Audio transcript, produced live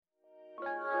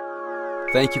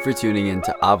Thank you for tuning in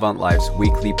to Avant Life's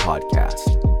weekly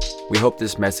podcast. We hope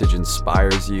this message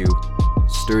inspires you,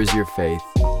 stirs your faith,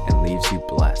 and leaves you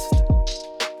blessed.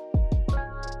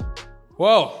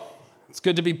 Well, it's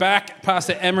good to be back.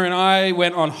 Pastor Emma and I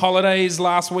went on holidays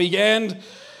last weekend.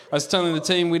 I was telling the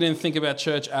team we didn't think about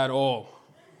church at all.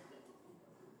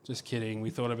 Just kidding. We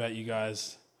thought about you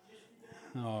guys.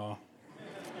 Oh.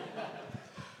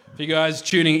 For you guys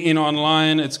tuning in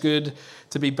online, it's good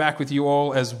to be back with you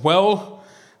all as well.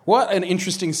 What an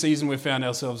interesting season we've found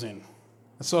ourselves in.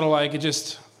 It's sort of like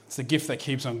it's the gift that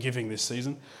keeps on giving this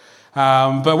season.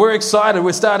 But we're excited.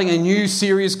 We're starting a new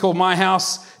series called My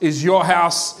House is Your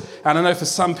House. And I know for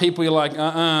some people you're like,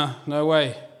 no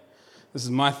way. This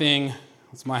is my thing.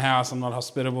 It's my house. I'm not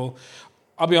hospitable.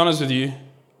 I'll be honest with you.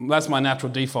 That's my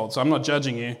natural default. So I'm not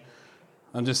judging you.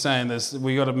 I'm just saying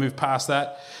we got to move past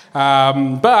that.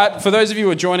 But for those of you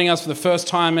who are joining us for the first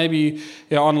time, maybe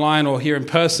online or here in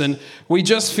person, we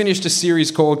just finished a series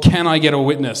called Can I Get a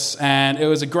Witness? And it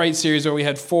was a great series where we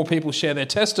had 4 people share their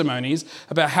testimonies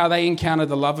about how they encountered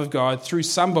the love of God through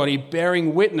somebody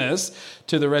bearing witness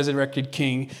to the resurrected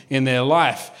King in their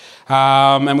life.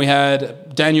 And we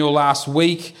had Daniel last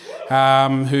week,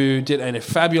 who did a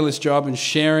fabulous job in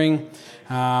sharing.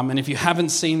 And if you haven't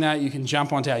seen that, you can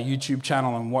jump onto our YouTube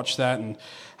channel and watch that and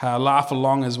laugh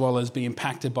along as well as be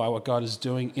impacted by what God is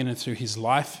doing in and through his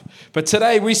life. But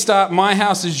today we start My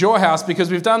House is Your House because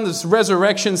we've done this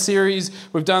resurrection series.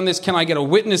 We've done this Can I Get a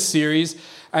Witness series.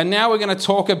 And now we're going to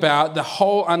talk about the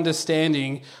whole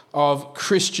understanding of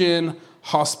Christian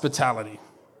hospitality.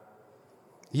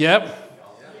 Yep.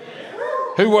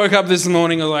 Who woke up this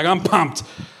morning and was like, I'm pumped.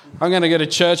 I'm going to go to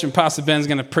church and Pastor Ben's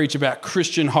going to preach about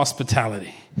Christian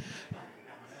hospitality.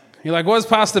 You're like, what's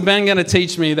Pastor Ben going to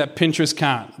teach me that Pinterest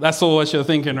can't? That's all what you're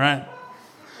thinking, right?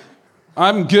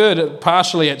 I'm good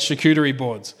partially at charcuterie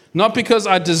boards. Not because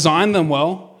I designed them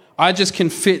well. I just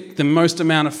can fit the most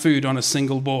amount of food on a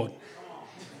single board.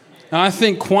 And I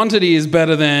think quantity is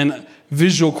better than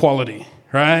visual quality,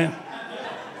 right?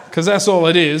 Because that's all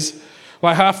it is.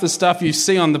 Like half the stuff you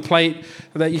see on the plate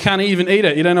that you can't even eat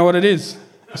it. You don't know what it is.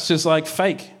 It's just like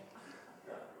fake.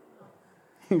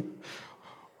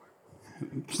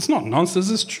 It's not nonsense,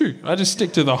 it's true. I just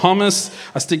stick to the hummus,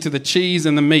 I stick to the cheese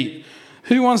and the meat.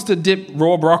 Who wants to dip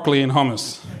raw broccoli in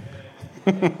hummus?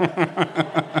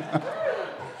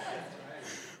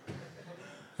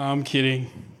 I'm kidding.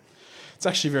 It's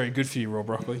actually very good for you, raw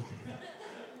broccoli.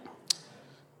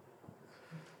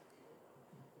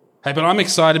 Hey, but I'm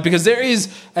excited because there is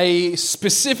a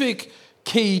specific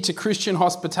key to Christian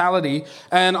hospitality,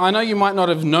 and I know you might not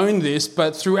have known this,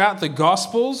 but throughout the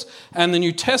Gospels and the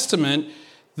New Testament,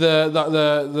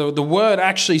 the word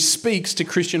actually speaks to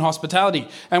Christian hospitality.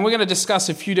 And we're going to discuss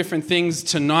a few different things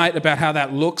tonight about how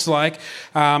that looks like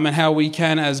and how we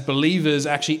can, as believers,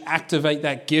 actually activate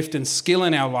that gift and skill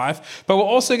in our life. But we're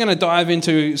also going to dive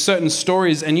into certain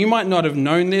stories, and you might not have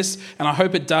known this, and I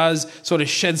hope it does sort of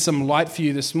shed some light for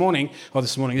you this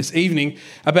evening,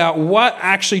 about what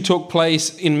actually took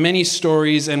place in many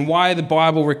stories and why the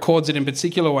Bible records it in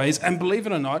particular ways. And believe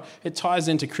it or not, it ties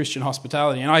into Christian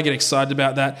hospitality, and I get excited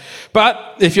about that.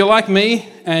 But if you're like me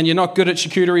and you're not good at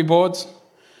charcuterie boards,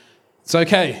 it's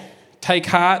okay. Take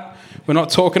heart. We're not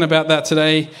talking about that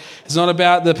today. It's not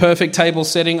about the perfect table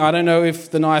setting. I don't know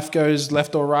if the knife goes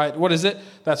left or right. What is it?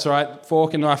 That's right.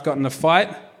 Fork and knife got in a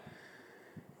fight.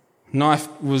 Knife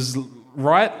was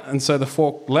right, and so the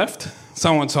fork left.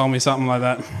 Someone told me something like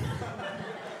that.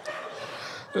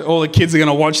 All the kids are going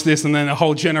to watch this, and then a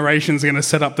whole generation's going to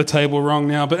set up the table wrong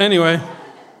now. But anyway...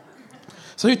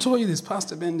 So who taught you this?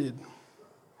 Pastor Ben did.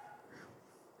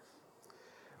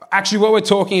 Actually, what we're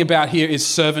talking about here is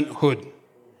servanthood.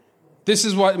 This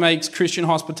is what makes Christian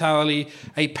hospitality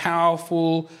a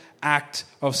powerful act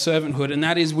of servanthood, and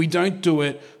that is we don't do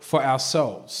it for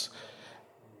ourselves.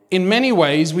 In many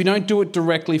ways, we don't do it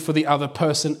directly for the other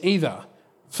person either.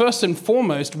 First and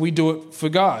foremost, we do it for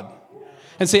God.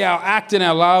 And see, our act and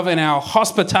our love and our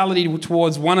hospitality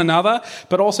towards one another,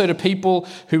 but also to people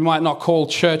who might not call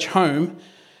church home,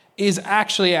 is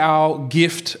actually our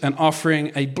gift and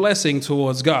offering a blessing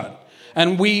towards God.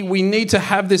 And we need to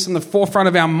have this in the forefront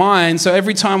of our mind, so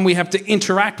every time we have to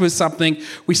interact with something,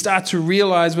 we start to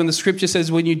realize when the scripture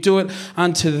says, when you do it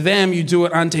unto them, you do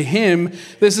it unto him.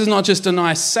 This is not just a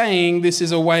nice saying, this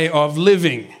is a way of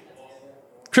living.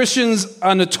 Christians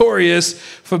are notorious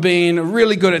for being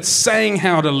really good at saying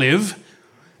how to live,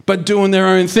 but doing their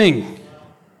own thing.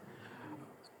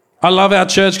 I love our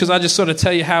church because I just sort of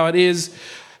tell you how it is.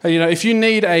 You know, if you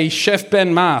need a Chef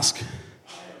Ben mask,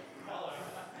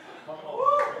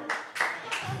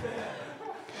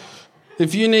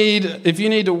 If you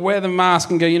need to wear the mask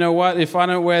and go, you know what, if I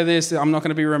don't wear this, I'm not going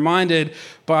to be reminded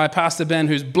by Pastor Ben,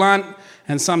 who's blunt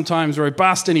and sometimes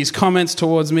robust in his comments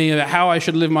towards me about how I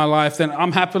should live my life, then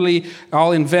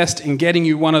I'll invest in getting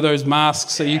you one of those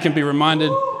masks so you can be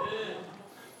reminded.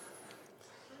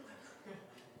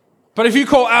 But if you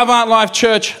call Avant Life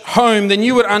Church home, then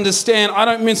you would understand I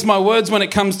don't mince my words when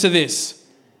it comes to this.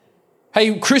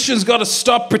 Hey, Christians got to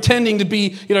stop pretending to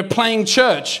be, playing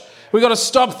church. We've got to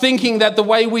stop thinking that the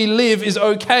way we live is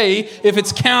okay if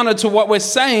it's counter to what we're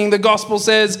saying the gospel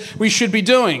says we should be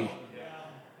doing.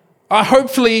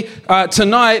 Hopefully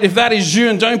tonight, if that is you,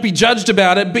 and don't be judged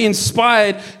about it, be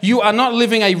inspired. You are not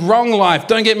living a wrong life.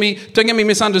 Don't get me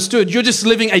misunderstood. You're just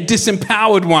living a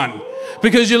disempowered one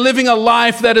because you're living a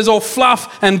life that is all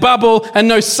fluff and bubble and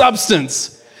no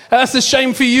substance. That's a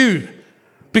shame for you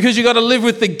because you got to live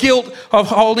with the guilt of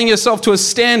holding yourself to a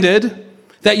standard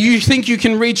that you think you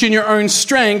can reach in your own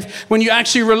strength when you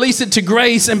actually release it to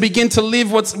grace and begin to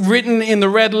live what's written in the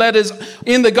red letters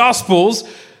in the Gospels.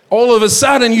 All of a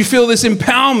sudden you feel this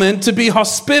empowerment to be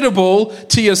hospitable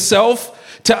to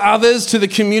yourself, to others, to the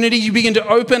community. You begin to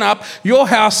open up. Your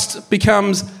house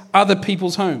becomes other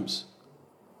people's homes.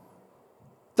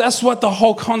 That's what the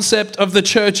whole concept of the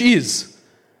church is.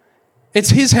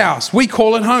 It's his house. We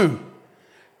call it home.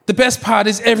 The best part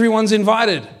is everyone's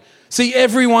invited. See,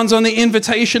 everyone's on the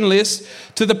invitation list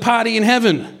to the party in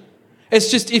heaven.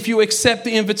 It's just if you accept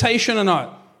the invitation or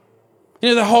not.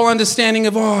 The whole understanding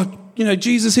of,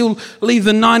 Jesus, he'll leave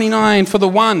the 99 for the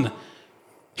one.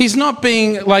 He's not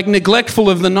being neglectful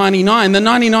of the 99. The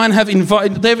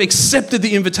 99 they've accepted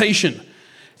the invitation.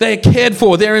 They're cared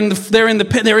for. They're in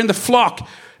the flock.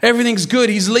 Everything's good.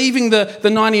 He's leaving the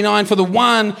 99 for the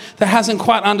one that hasn't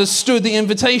quite understood the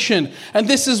invitation. And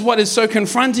this is what is so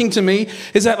confronting to me,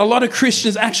 is that a lot of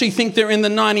Christians actually think they're in the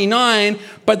 99,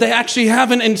 but they actually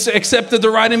haven't accepted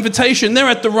the right invitation. They're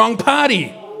at the wrong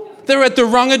party. They're at the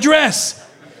wrong address.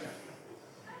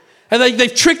 And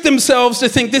they've tricked themselves to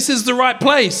think this is the right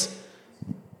place.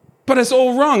 But it's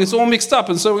all wrong. It's all mixed up.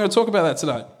 And so we're going to talk about that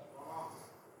tonight.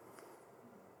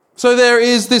 So there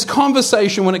is this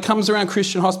conversation when it comes around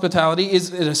Christian hospitality.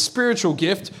 Is it a spiritual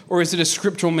gift or is it a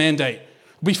scriptural mandate?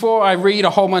 Before I read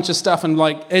a whole bunch of stuff and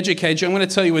educate you, I'm going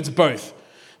to tell you it's both.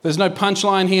 There's no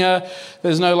punchline here.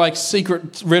 There's no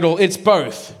secret riddle. It's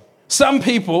both. Some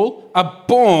people are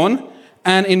born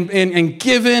and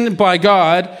given by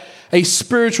God a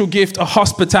spiritual gift of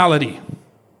hospitality.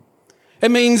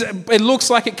 It means it looks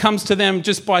like it comes to them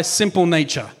just by simple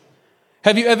nature.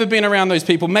 Have you ever been around those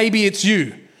people? Maybe it's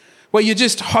you, where you're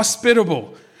just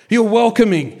hospitable. You're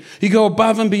welcoming. You go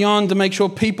above and beyond to make sure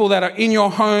people that are in your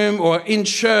home or in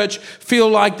church feel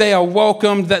like they are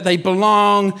welcomed, that they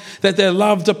belong, that they're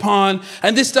loved upon.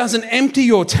 And this doesn't empty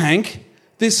your tank.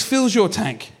 This fills your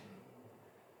tank.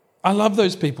 I love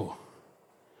those people.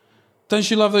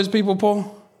 Don't you love those people,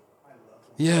 Paul?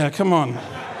 Yeah, come on.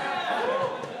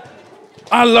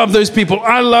 I love those people.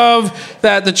 I love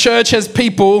that the church has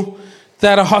people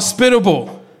that are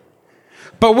hospitable.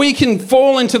 But we can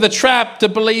fall into the trap to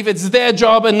believe it's their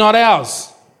job and not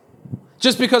ours.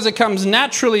 Just because it comes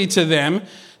naturally to them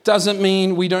doesn't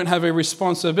mean we don't have a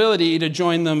responsibility to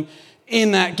join them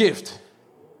in that gift.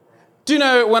 Do you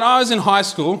know, when I was in high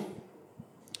school,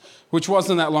 which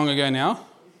wasn't that long ago now,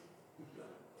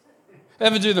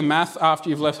 ever do the math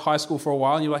after you've left high school for a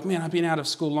while and you're like, man, I've been out of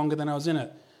school longer than I was in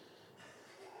it.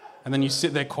 And then you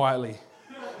sit there quietly.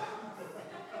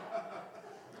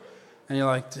 And you're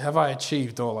like, have I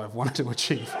achieved all I've wanted to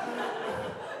achieve?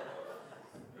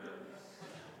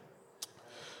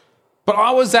 But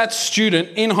I was that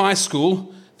student in high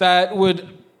school that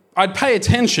I'd pay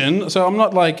attention. So I'm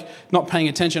not not paying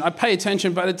attention. I'd pay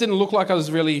attention, but it didn't look like I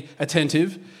was really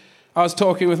attentive. I was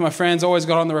talking with my friends, always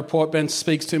got on the report. Ben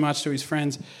speaks too much to his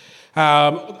friends.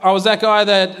 I was that guy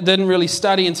that didn't really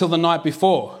study until the night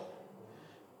before,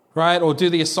 right? Or do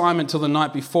the assignment till the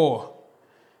night before.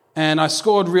 And I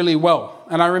scored really well.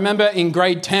 And I remember in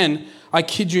grade 10, I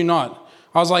kid you not,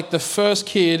 I was like the first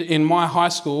kid in my high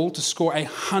school to score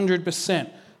 100%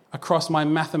 across my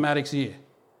mathematics year.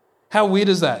 How weird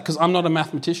is that? Because I'm not a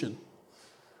mathematician.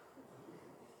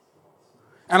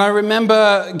 And I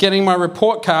remember getting my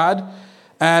report card,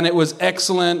 and it was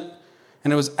excellent,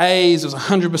 and it was A's, it was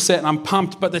 100%, and I'm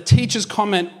pumped. But the teacher's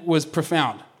comment was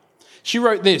profound. She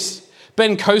wrote this: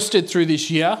 Ben coasted through this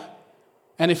year,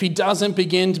 and if he doesn't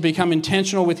begin to become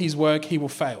intentional with his work, he will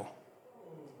fail.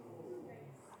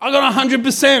 I got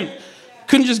 100%.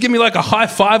 Couldn't just give me a high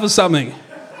five or something.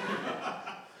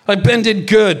 Ben did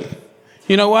good.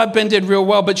 You know what? Ben did real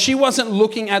well. But she wasn't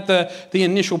looking at the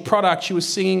initial product. She was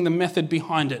seeing the method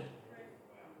behind it.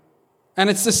 And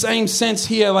it's the same sense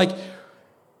here. Like,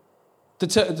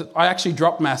 I actually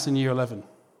dropped maths in year 11.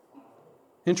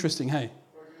 Interesting, hey?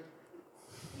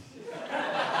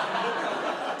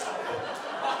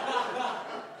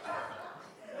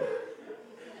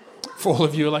 For all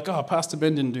of you who are like, oh, Pastor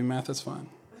Ben didn't do math, that's fine.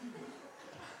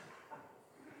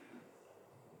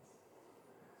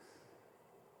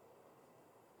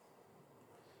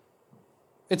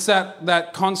 It's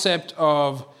that concept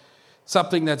of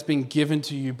something that's been given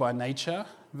to you by nature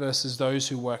versus those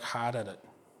who work hard at it.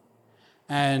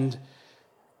 And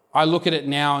I look at it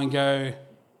now and go,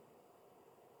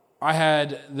 I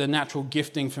had the natural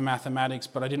gifting for mathematics,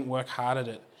 but I didn't work hard at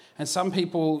it. And some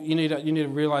people, you need to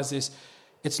realize this,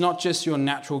 it's not just your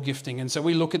natural gifting. And so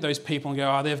we look at those people and go,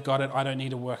 oh, they've got it, I don't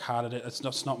need to work hard at it,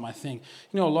 it's not my thing.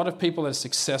 You know, a lot of people that are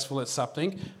successful at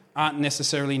something aren't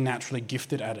necessarily naturally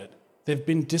gifted at it. They've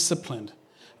been disciplined.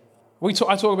 I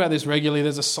talk about this regularly.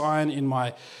 There's a sign in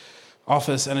my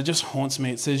office and it just haunts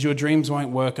me. It says, your dreams won't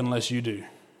work unless you do.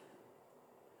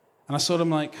 And I sort of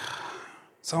like,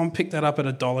 someone picked that up at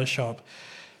a dollar shop,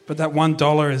 but that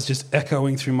 $1 is just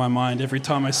echoing through my mind every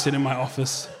time I sit in my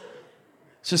office.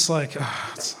 It's just like,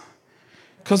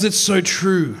 because it's so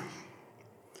true.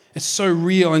 It's so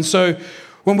real. And so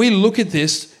when we look at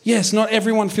this, yes, not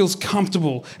everyone feels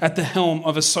comfortable at the helm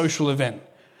of a social event.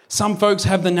 Some folks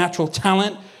have the natural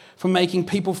talent for making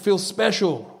people feel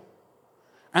special.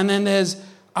 And then there's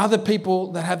other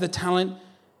people that have the talent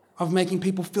of making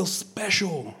people feel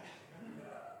special.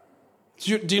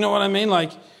 Do you know what I mean?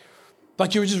 Like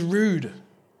you were just rude.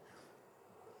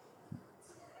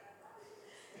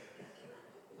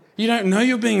 You don't know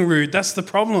you're being rude. That's the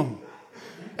problem.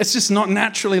 It's just not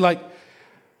naturally like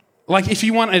if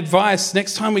you want advice,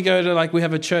 next time we go to we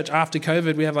have a church after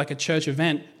COVID, we have a church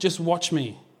event, just watch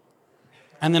me.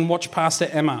 And then watch Pastor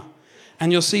Emma.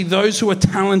 And you'll see those who are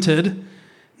talented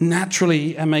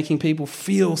naturally are making people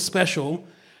feel special.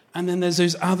 And then there's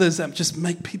those others that just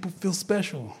make people feel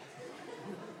special.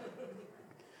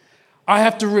 I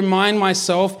have to remind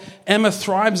myself, Emma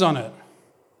thrives on it.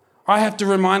 I have to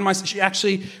remind myself,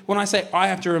 when I say I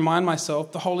have to remind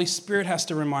myself, the Holy Spirit has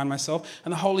to remind myself.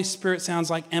 And the Holy Spirit sounds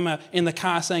like Emma in the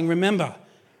car saying, remember,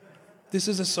 this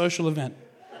is a social event.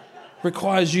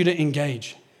 Requires you to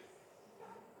engage.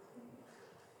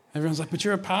 Everyone's like, but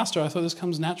you're a pastor. I thought this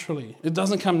comes naturally. It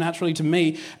doesn't come naturally to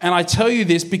me. And I tell you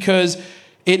this because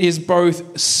it is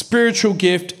both spiritual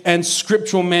gift and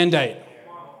scriptural mandate.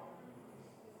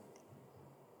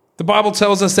 The Bible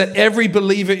tells us that every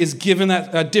believer is given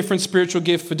a different spiritual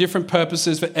gift for different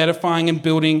purposes, for edifying and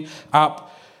building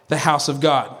up the house of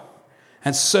God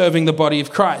and serving the body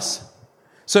of Christ.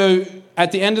 So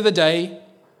at the end of the day,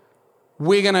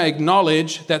 we're going to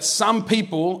acknowledge that some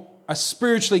people are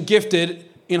spiritually gifted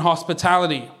in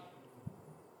hospitality.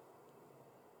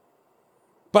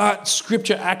 But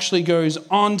Scripture actually goes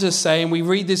on to say, and we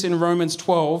read this in Romans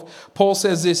 12, Paul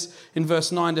says this in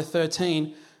verse 9 to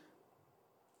 13.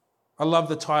 I love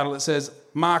the title. It says,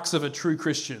 Marks of a True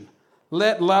Christian.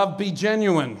 Let love be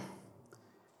genuine.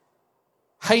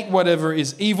 Hate whatever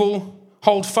is evil.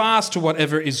 Hold fast to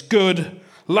whatever is good.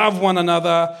 Love one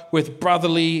another with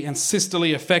brotherly and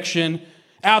sisterly affection.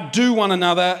 Outdo one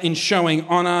another in showing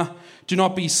honor. Do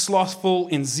not be slothful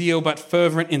in zeal, but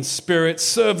fervent in spirit.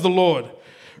 Serve the Lord.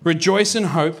 Rejoice in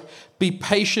hope. Be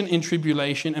patient in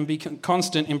tribulation and be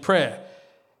constant in prayer.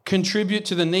 Contribute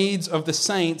to the needs of the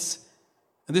saints.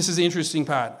 And this is the interesting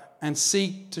part. And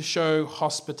seek to show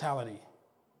hospitality.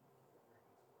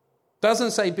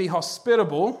 Doesn't say be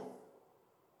hospitable.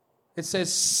 It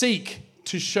says seek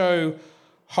to show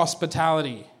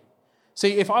hospitality.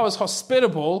 See, if I was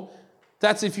hospitable,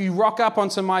 that's if you rock up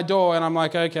onto my door and I'm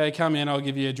like, okay, come in, I'll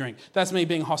give you a drink. That's me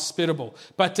being hospitable.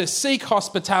 But to seek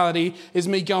hospitality is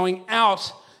me going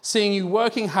out, seeing you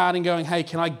working hard and going, hey,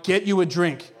 can I get you a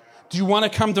drink? Do you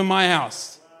want to come to my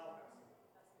house?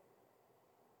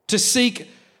 To seek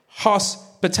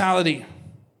hospitality.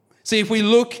 See, if we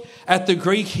look at the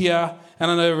Greek here,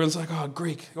 and I know everyone's like, oh,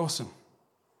 Greek, awesome.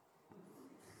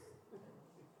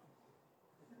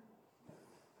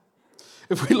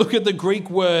 If we look at the Greek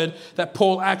word that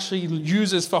Paul actually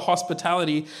uses for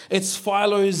hospitality, it's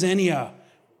philoxenia.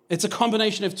 It's a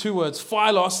combination of two words.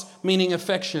 Philos, meaning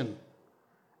affection,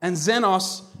 and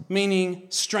xenos, meaning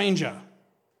stranger.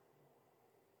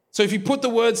 So if you put the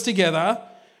words together,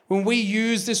 when we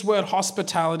use this word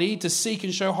hospitality, to seek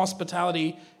and show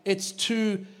hospitality, it's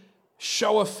to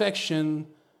show affection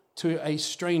to a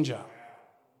stranger.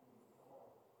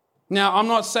 Now, I'm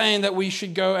not saying that we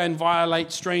should go and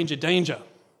violate stranger danger.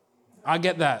 I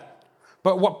get that.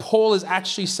 But what Paul is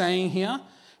actually saying here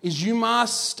is you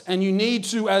must and you need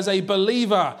to, as a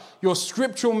believer, your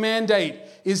scriptural mandate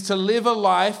is to live a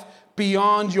life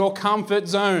beyond your comfort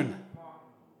zone.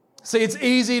 See, it's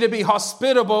easy to be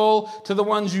hospitable to the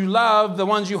ones you love, the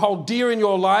ones you hold dear in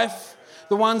your life,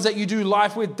 the ones that you do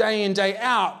life with day in, day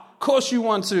out. Of course you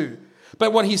want to.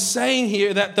 But what he's saying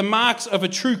here, that the marks of a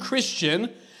true Christian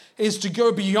is to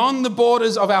go beyond the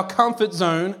borders of our comfort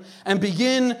zone and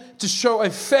begin to show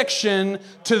affection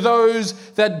to those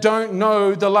that don't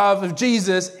know the love of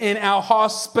Jesus in our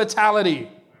hospitality.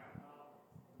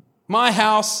 My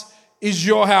house is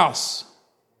your house.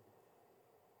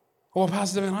 Well,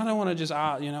 Pastor Ben, I don't want to just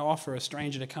offer a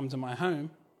stranger to come to my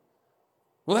home.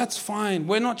 Well, that's fine.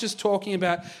 We're not just talking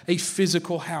about a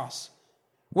physical house.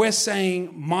 We're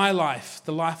saying my life,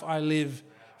 the life I live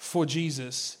for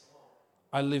Jesus,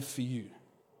 I live for you.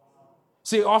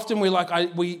 See, often we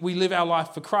live our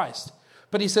life for Christ.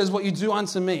 But he says, what you do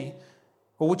unto me,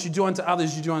 or what you do unto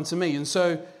others, you do unto me. And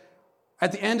so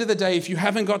at the end of the day, if you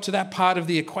haven't got to that part of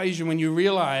the equation when you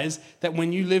realize that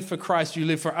when you live for Christ, you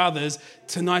live for others,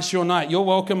 tonight's your night. You're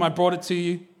welcome. I brought it to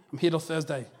you. I'm here till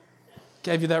Thursday.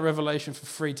 Gave you that revelation for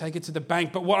free. Take it to the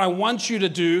bank. But what I want you to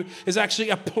do is actually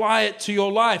apply it to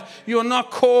your life. You're not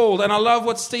called. And I love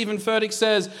what Stephen Furtick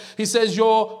says. He says,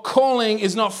 your calling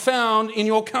is not found in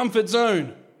your comfort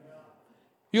zone.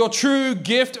 Your true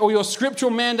gift or your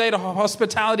scriptural mandate of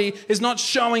hospitality is not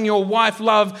showing your wife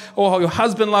love or your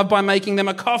husband love by making them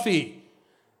a coffee.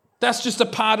 That's just a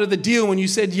part of the deal when you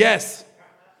said yes.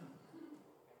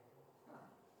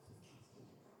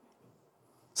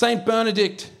 Saint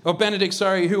Benedict,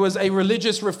 who was a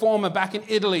religious reformer back in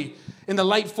Italy in the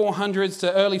late 400s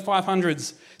to early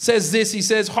 500s, says this. He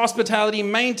says, hospitality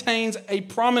maintains a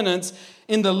prominence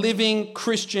in the living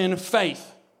Christian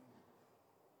faith.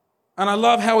 And I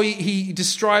love how he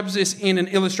describes this in an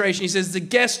illustration. He says, the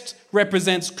guest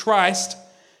represents Christ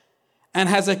and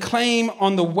has a claim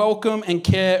on the welcome and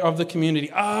care of the community.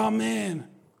 Oh, man.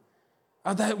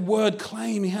 That word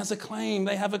claim, he has a claim.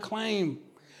 They have a claim.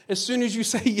 As soon as you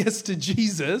say yes to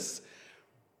Jesus,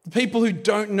 the people who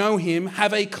don't know him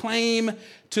have a claim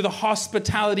to the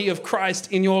hospitality of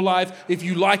Christ in your life, if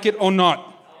you like it or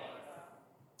not.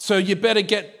 So you better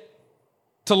get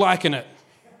to liking it.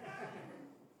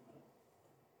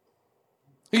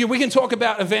 We can talk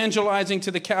about evangelizing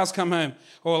to the cows come home.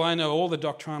 Well, I know all the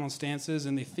doctrinal stances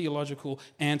and the theological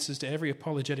answers to every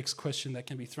apologetics question that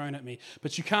can be thrown at me.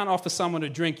 But you can't offer someone a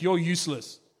drink. You're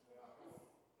useless.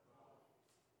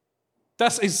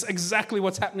 That's exactly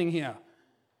what's happening here.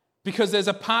 Because there's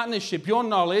a partnership. Your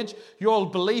knowledge,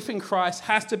 your belief in Christ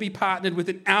has to be partnered with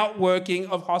an outworking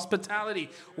of hospitality.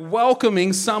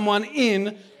 Welcoming someone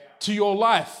in to your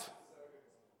life.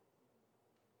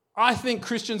 I think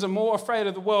Christians are more afraid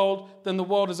of the world than the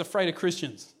world is afraid of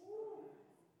Christians.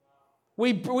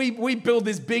 We build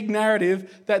this big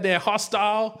narrative that they're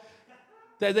hostile,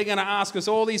 that they're going to ask us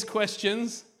all these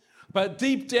questions, but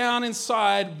deep down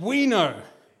inside, we know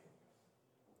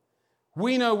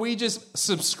we just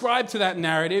subscribe to that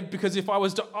narrative, because if I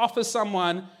was to offer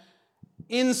someone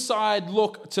inside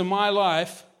look to my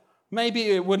life, maybe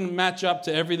it wouldn't match up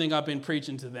to everything I've been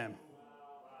preaching to them.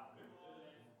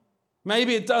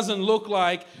 Maybe it doesn't look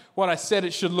like what I said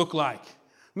it should look like.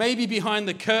 Maybe behind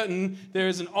the curtain there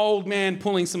is an old man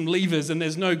pulling some levers and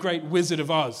there's no great Wizard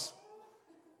of Oz.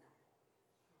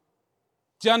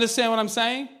 Do you understand what I'm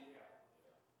saying?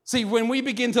 See, when we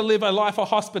begin to live a life of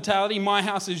hospitality, my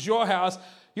house is your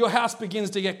house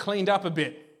begins to get cleaned up a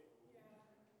bit.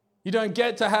 You don't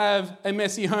get to have a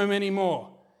messy home anymore.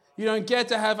 You don't get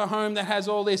to have a home that has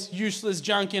all this useless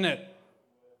junk in it.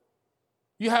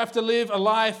 You have to live a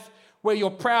life where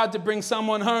you're proud to bring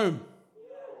someone home.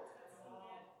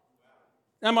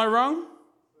 Am I wrong?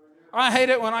 I hate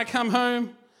it when I come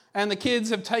home and the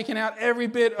kids have taken out every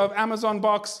bit of Amazon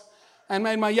box and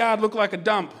made my yard look like a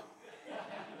dump.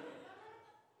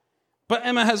 But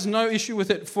Emma has no issue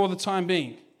with it for the time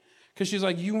being, because she's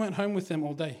like, you went home with them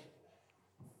all day.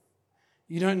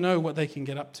 You don't know what they can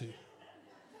get up to.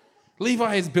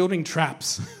 Levi is building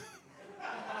traps.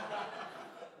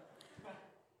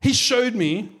 He showed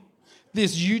me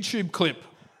this YouTube clip.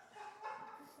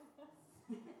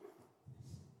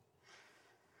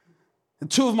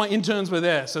 And two of my interns were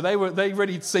there, so they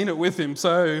already seen it with him,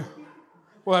 so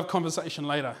we'll have conversation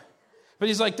later. But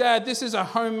he's like, Dad, this is a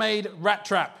homemade rat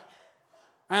trap.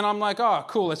 And I'm like, oh,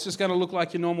 cool, it's just going to look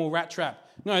like your normal rat trap.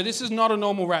 No, this is not a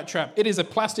normal rat trap. It is a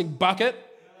plastic bucket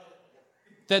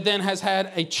that then has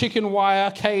had a chicken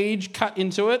wire cage cut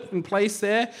into it and placed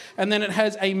there. And then it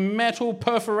has a metal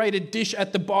perforated dish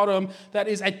at the bottom that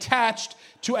is attached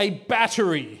to a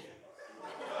battery.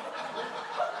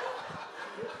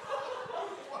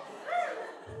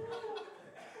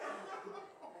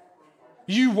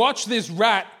 You watch this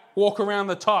rat walk around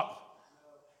the top.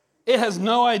 It has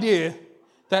no idea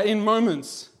that in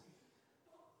moments,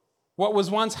 what was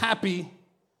once happy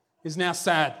is now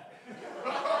sad.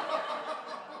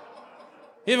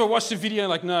 You ever watched a video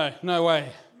like, no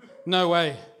way,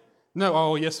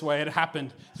 oh yes way, it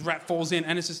happened. This rat falls in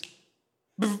and it's just...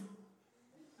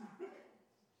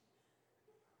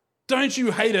 Don't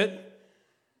you hate it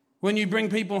when you bring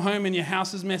people home and your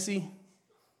house is messy?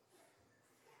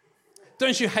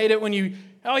 Don't you hate it when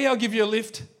I'll give you a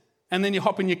lift, and then you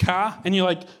hop in your car and you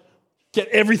get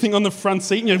everything on the front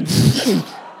seat and you...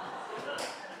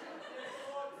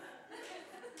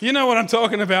 You know what I'm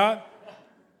talking about?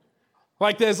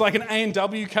 There's an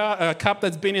A&W cup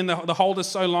that's been in the holder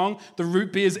so long, the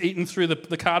root beer's eaten through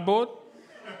the cardboard.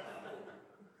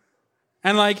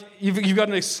 And you've got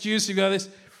an excuse, you've got this.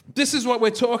 This is what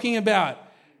we're talking about.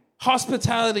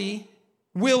 Hospitality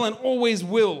will and always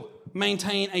will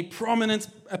maintain a prominent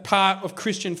part of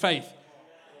Christian faith.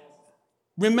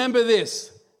 Remember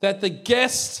this, that the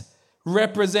guests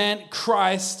represent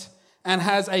Christ and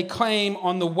has a claim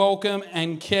on the welcome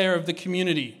and care of the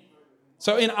community.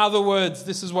 So in other words,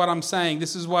 this is what I'm saying.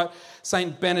 This is what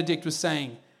St. Benedict was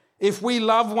saying. If we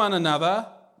love one another,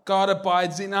 God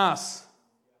abides in us.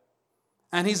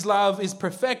 And his love is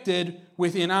perfected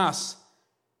within us.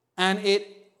 And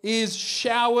it is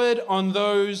showered on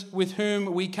those with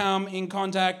whom we come in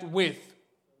contact with.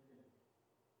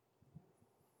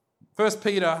 1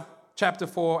 Peter chapter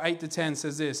 4, 8-10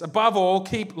 says this. Above all,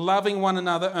 keep loving one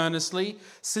another earnestly,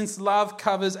 since love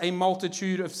covers a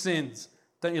multitude of sins.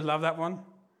 Don't you love that one?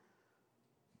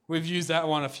 We've used that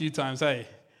one a few times, hey?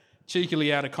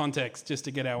 Cheekily out of context just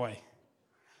to get our way.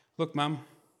 Look, Mum,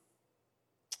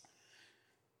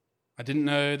 I didn't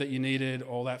know that you needed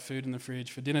all that food in the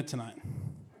fridge for dinner tonight.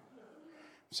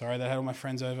 Sorry that I had all my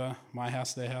friends over, my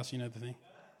house, their house, you know the thing.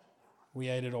 We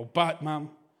ate it all. But, Mum,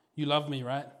 you love me,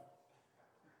 right?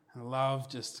 And love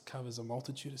just covers a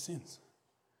multitude of sins.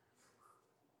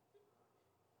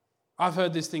 I've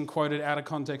heard this thing quoted out of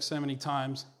context so many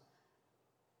times.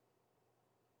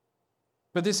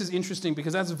 But this is interesting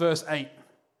because that's verse 8.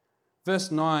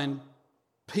 Verse 9,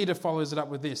 Peter follows it up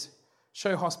with this.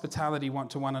 Show hospitality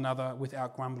to one another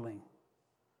without grumbling.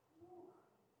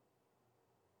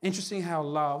 Interesting how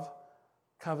love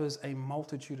covers a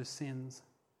multitude of sins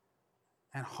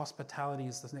and hospitality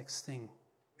is the next thing.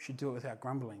 We should do it without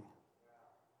grumbling.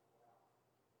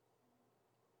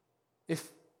 If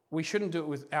we shouldn't do it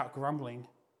without grumbling,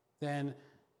 then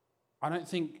I don't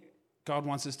think God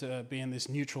wants us to be in this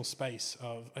neutral space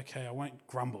of, okay, I won't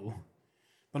grumble,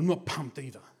 but I'm not pumped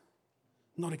either.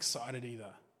 Not excited either.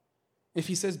 If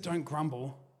he says don't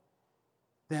grumble,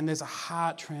 then there's a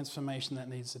heart transformation that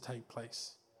needs to take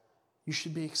place. You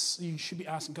should be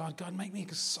asking God, make me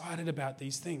excited about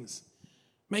these things.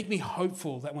 Make me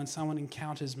hopeful that when someone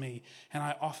encounters me and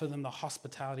I offer them the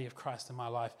hospitality of Christ in my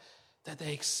life, that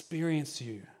they experience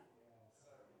you.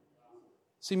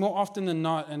 See, more often than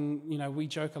not, and we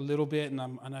joke a little bit, and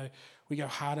I know we go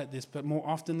hard at this, but more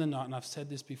often than not, and I've said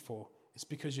this before, it's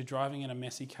because you're driving in a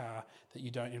messy car that you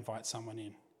don't invite someone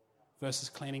in, versus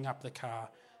cleaning up the car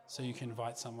so you can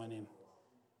invite someone in.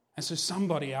 And so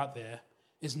somebody out there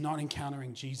is not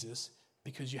encountering Jesus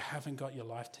because you haven't got your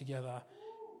life together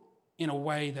in a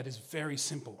way that is very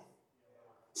simple.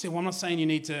 See, well, I'm not saying you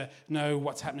need to know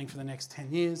what's happening for the next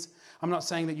 10 years. I'm not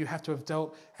saying that you have to have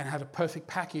dealt and have a perfect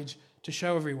package to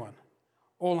show everyone.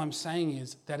 All I'm saying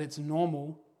is that it's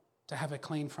normal to have a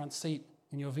clean front seat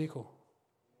in your vehicle.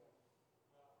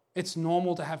 It's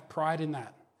normal to have pride in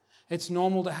that. It's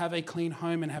normal to have a clean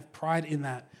home and have pride in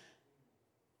that.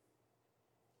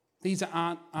 These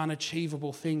aren't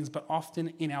unachievable things, but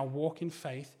often in our walk in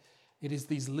faith, it is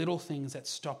these little things that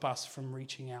stop us from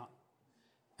reaching out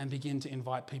and begin to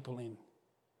invite people in.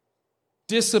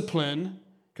 Discipline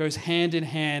goes hand in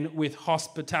hand with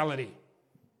hospitality.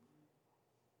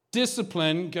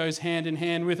 Discipline goes hand in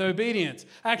hand with obedience.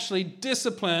 Actually,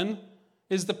 discipline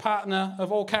is the partner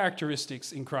of all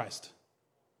characteristics in Christ.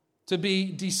 To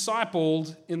be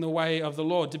discipled in the way of the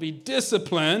Lord, to be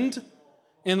disciplined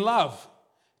in love,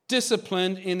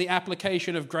 disciplined in the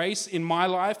application of grace in my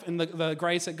life and the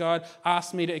grace that God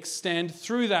asked me to extend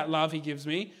through that love he gives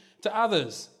me to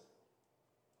others.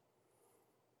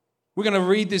 We're going to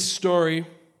read this story,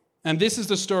 and this is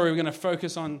the story we're going to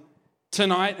focus on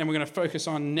tonight and we're going to focus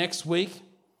on next week.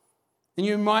 And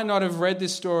you might not have read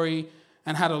this story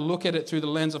and had a look at it through the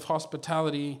lens of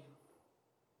hospitality,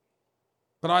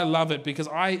 but I love it because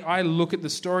I look at the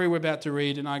story we're about to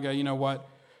read and I go, you know what?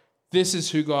 This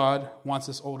is who God wants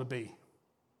us all to be.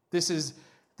 This is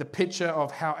the picture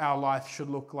of how our life should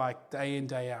look like day in,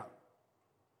 day out.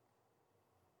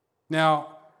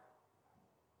 Now,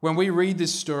 when we read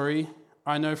this story,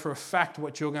 I know for a fact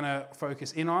what you're going to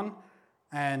focus in on,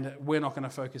 and we're not going to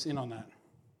focus in on that.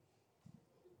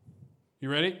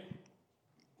 You ready?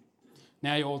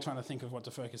 Now you're all trying to think of what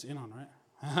to focus in on,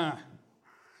 right?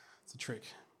 It's a trick.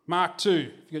 Mark 2. If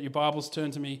you've got your Bibles,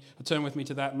 turn with me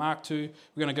to that. Mark 2,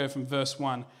 we're going to go from verse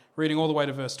 1, reading all the way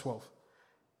to verse 12. It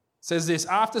says this: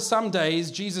 After some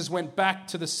days, Jesus went back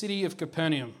to the city of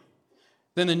Capernaum.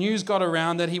 Then the news got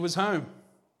around that he was home.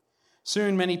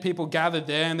 Soon many people gathered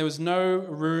there, and there was no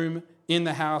room in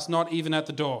the house, not even at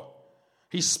the door.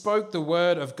 He spoke the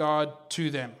word of God to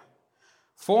them.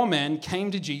 4 men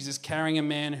came to Jesus carrying a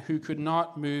man who could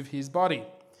not move his body.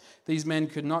 These men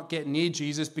could not get near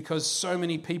Jesus because so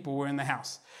many people were in the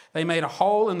house. They made a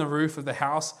hole in the roof of the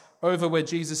house over where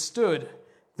Jesus stood.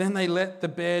 Then they let the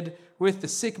bed with the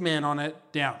sick man on it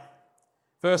down.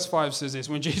 Verse 5 says this: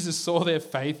 When Jesus saw their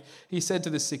faith, he said to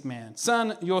the sick man,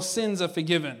 "Son, your sins are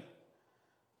forgiven."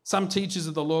 Some teachers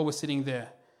of the law were sitting there.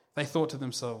 They thought to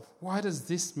themselves, "Why does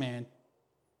this man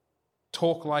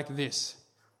talk like this?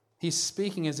 He's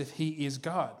speaking as if he is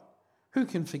God. Who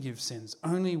can forgive sins?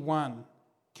 Only one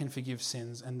can forgive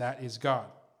sins, and that is God."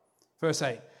 Verse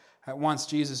 8, at once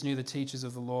Jesus knew the teachers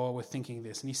of the law were thinking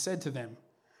this, and he said to them,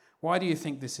 "Why do you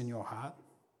think this in your heart?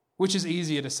 Which is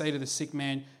easier to say to the sick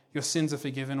man, 'Your sins are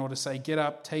forgiven,' or to say, 'Get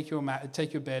up, take your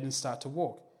bed and start to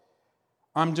walk'?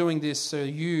 I'm doing this so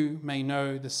you may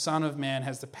know the Son of Man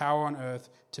has the power on earth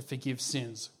to forgive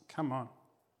sins." Come on.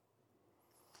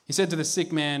 He said to the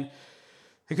sick man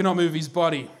who could not move his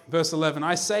body, verse 11,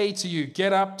 "I say to you,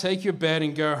 get up, take your bed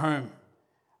and go home."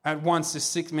 At once the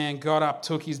sick man got up,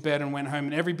 took his bed and went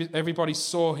home, and everybody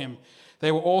saw him.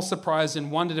 They were all surprised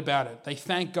and wondered about it. They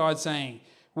thanked God, saying,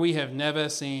 "We have never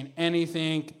seen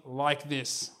anything like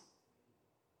this."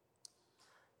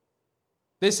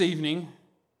 This evening,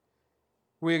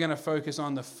 we're going to focus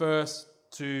on the first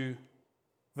 2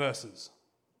 verses.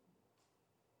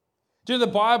 Do you know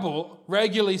the Bible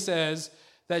regularly says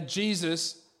that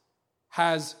Jesus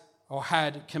has or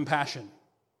had compassion?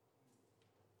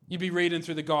 You'd be reading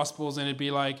through the Gospels and it'd be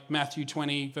like Matthew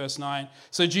 20, verse 9.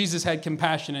 So Jesus had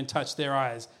compassion and touched their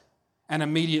eyes, and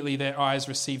immediately their eyes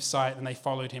received sight and they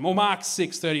followed him. Or Mark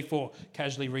 6:34,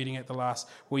 casually reading it the last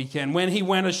weekend. When he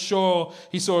went ashore,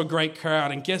 he saw a great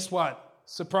crowd, and guess what?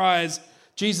 Surprise,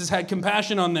 Jesus had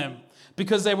compassion on them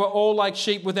because they were all like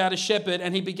sheep without a shepherd,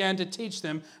 and he began to teach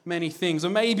them many things. Or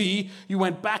maybe you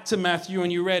went back to Matthew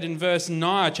and you read in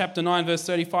chapter 9, verse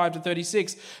 35 to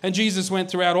 36, and Jesus went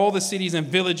throughout all the cities and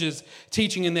villages,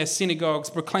 teaching in their synagogues,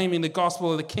 proclaiming the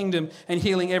gospel of the kingdom and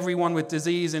healing everyone with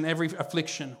disease and every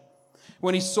affliction.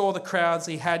 When he saw the crowds,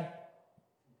 he had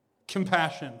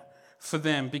compassion for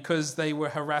them because they were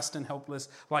harassed and helpless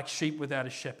like sheep without a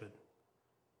shepherd.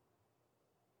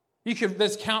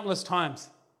 There's countless times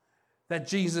that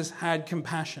Jesus had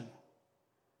compassion.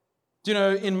 Do you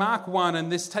know, in Mark 1,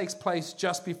 and this takes place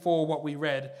just before what we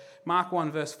read, Mark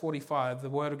 1 verse 45, the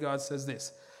word of God says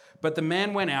this: "But the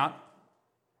man went out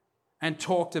and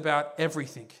talked about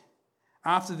everything.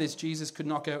 After this, Jesus could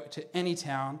not go to any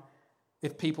town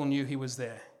if people knew he was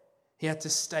there. He had to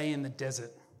stay in the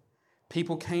desert.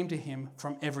 People came to him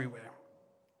from everywhere."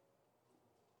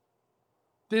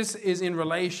 This is in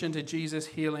relation to Jesus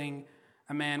healing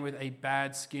a man with a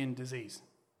bad skin disease.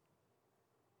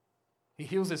 He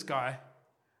heals this guy,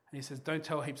 and he says, "Don't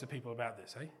tell heaps of people about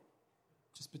this, eh?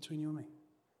 Just between you and me.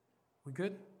 We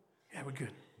good? Yeah, we're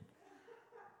good.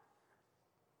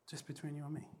 Just between you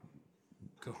and me."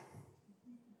 Cool.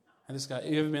 And this guy,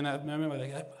 you ever been in that moment where they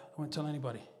go, "I won't tell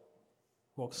anybody"?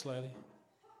 Walk slowly.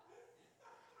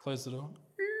 Close the door.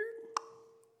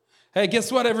 Hey, guess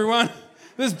what, everyone?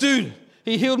 This dude,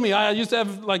 he healed me. I used to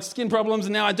have skin problems,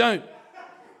 and now I don't.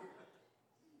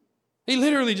 He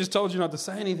literally just told you not to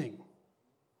say anything.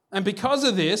 And because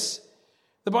of this,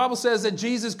 the Bible says that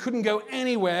Jesus couldn't go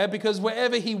anywhere because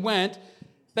wherever he went,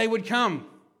 they would come.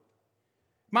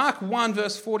 Mark 1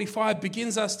 verse 45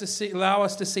 begins allow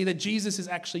us to see that Jesus is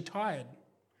actually tired.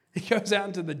 He goes out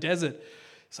into the desert.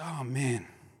 Says, "Oh man,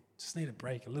 just need a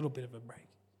break, a little bit of a break."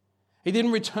 He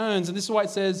then returns, and this is why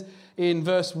it says in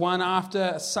verse 1,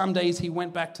 after some days he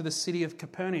went back to the city of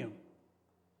Capernaum.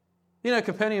 You know,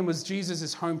 Capernaum was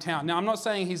Jesus' hometown. Now, I'm not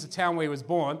saying he's the town where he was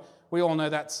born. We all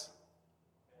know that's.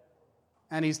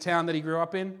 And his town that he grew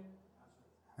up in?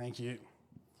 Thank you.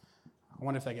 I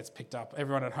wonder if that gets picked up.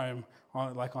 Everyone at home,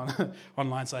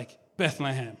 online's like,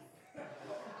 Bethlehem.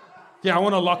 Yeah, I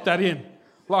want to lock that in.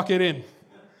 Lock it in. Do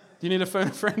you need to phone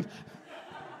a friend?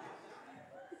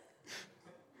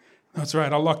 That's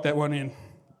right, I'll lock that one in.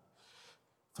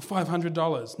 For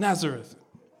 $500. Nazareth.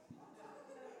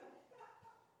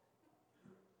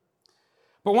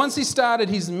 But once he started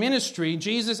his ministry,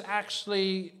 Jesus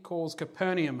actually calls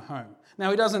Capernaum home. Now,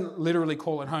 he doesn't literally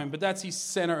call it home, but that's his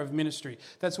center of ministry.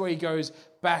 That's where he goes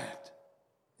back.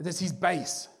 That's his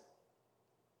base.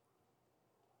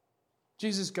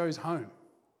 Jesus goes home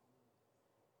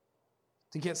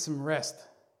to get some rest.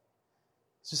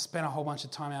 Just spent a whole bunch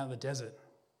of time out in the desert.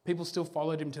 People still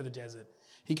followed him to the desert.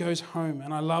 He goes home,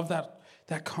 and I love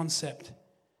that concept.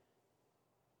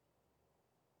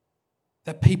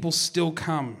 That people still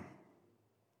come.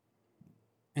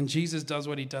 And Jesus does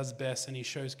what he does best, and he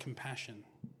shows compassion.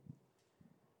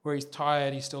 Where he's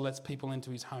tired, he still lets people into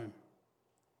his home.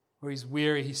 Where he's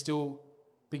weary, he still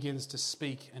begins to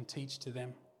speak and teach to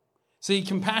them. See,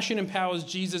 compassion empowers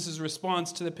Jesus'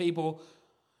 response to the people,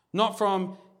 not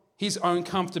from his own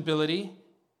comfortability.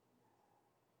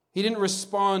 He didn't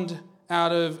respond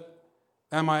out of,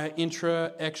 am I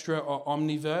intra, extra, or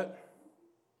omnivert?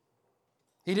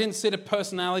 He didn't sit a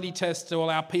personality test to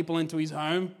allow people into his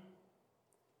home.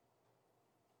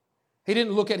 He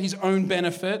didn't look at his own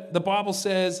benefit. The Bible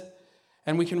says,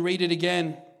 and we can read it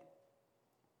again,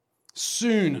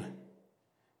 soon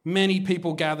many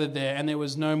people gathered there and there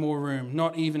was no more room,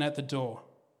 not even at the door.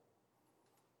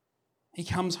 He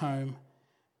comes home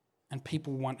and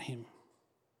people want him.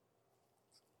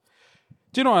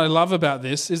 Do you know what I love about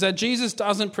this? Is that Jesus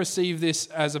doesn't perceive this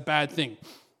as a bad thing.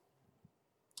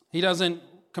 He doesn't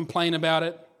complain about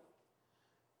it.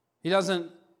 He doesn't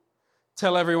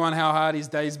tell everyone how hard his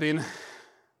day's been.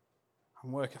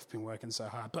 I've been working so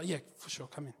hard. But yeah, for sure,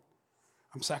 come in.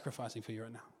 I'm sacrificing for you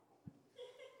right now.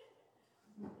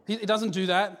 He doesn't do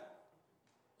that.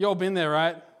 You all been there,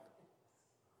 right?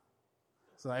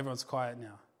 So everyone's quiet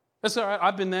now. That's all right.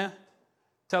 I've been there.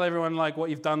 Tell everyone like what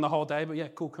you've done the whole day. But yeah,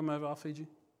 cool, come over, I'll feed you.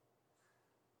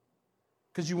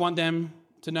 Because you want them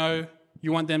to know,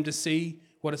 you want them to see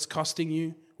what it's costing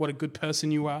you, what a good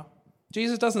person you are.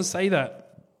 Jesus doesn't say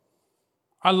that.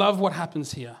 I love what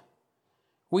happens here.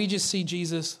 We just see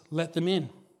Jesus let them in.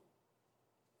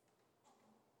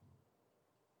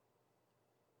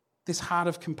 This heart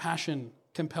of compassion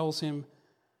compels him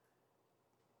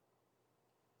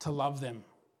to love them,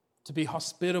 to be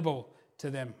hospitable to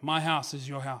them. My house is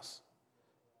your house.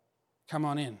 Come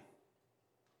on in.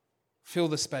 Fill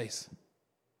the space.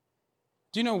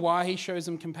 Do you know why he shows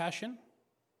them compassion?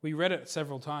 We read it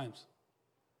several times.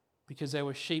 Because they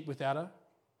were sheep without a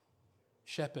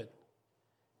shepherd.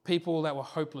 People that were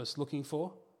hopeless, looking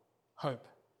for hope.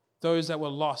 Those that were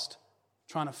lost,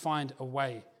 trying to find a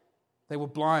way. They were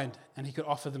blind, and he could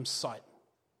offer them sight.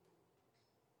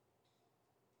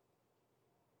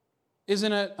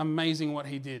 Isn't it amazing what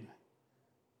he did?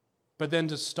 But then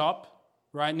to stop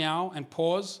right now and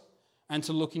pause and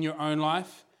to look in your own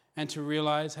life and to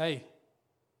realize, hey,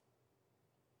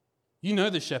 you know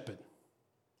the shepherd.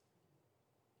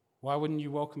 Why wouldn't you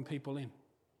welcome people in?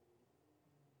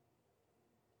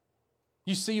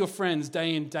 You see your friends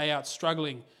day in, day out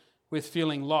struggling with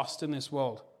feeling lost in this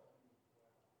world.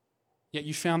 Yet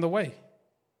you found the way. It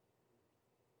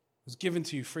was given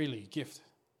to you freely, gift.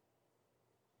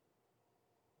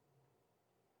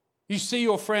 You see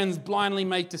your friends blindly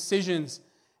make decisions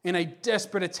in a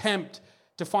desperate attempt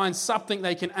to find something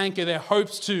they can anchor their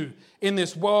hopes to in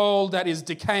this world that is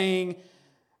decaying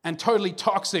and totally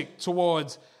toxic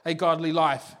towards a godly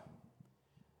life.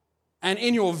 And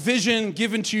in your vision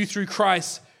given to you through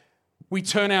Christ, we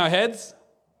turn our heads.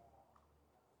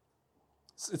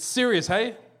 It's serious,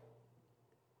 hey?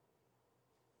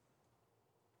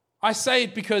 I say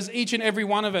it because each and every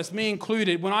one of us, me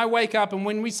included, when I wake up and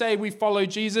when we say we follow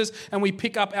Jesus and we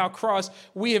pick up our cross,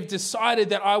 we have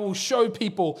decided that I will show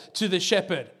people to the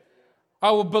shepherd. I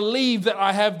will believe that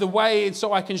I have the way, and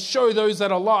so I can show those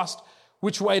that are lost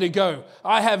which way to go.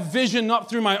 I have vision not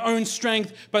through my own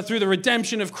strength, but through the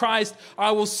redemption of Christ.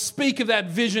 I will speak of that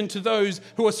vision to those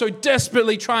who are so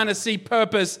desperately trying to see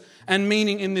purpose and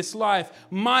meaning in this life.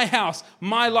 My house,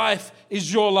 my life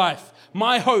is your life.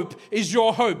 My hope is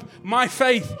your hope. My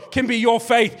faith can be your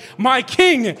faith. My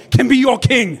king can be your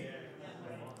king.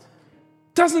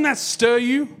 Doesn't that stir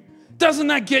you? Doesn't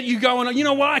that get you going? You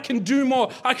know what? I can do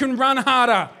more. I can run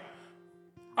harder.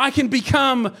 I can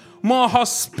become more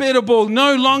hospitable.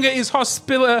 No longer is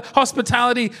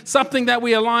hospitality something that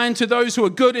we align to those who are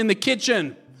good in the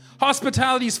kitchen.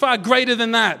 Hospitality is far greater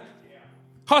than that.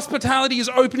 Hospitality is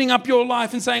opening up your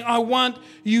life and saying, I want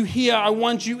you here. I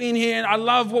want you in here. And I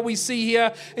love what we see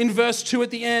here in verse 2 at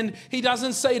the end. He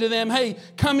doesn't say to them, hey,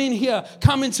 come in here.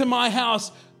 Come into my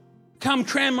house. Come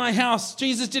cram my house.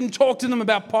 Jesus didn't talk to them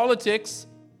about politics.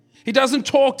 He doesn't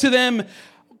talk to them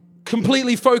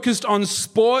completely focused on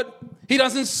sport. He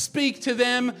doesn't speak to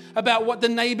them about what the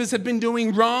neighbors have been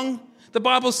doing wrong. The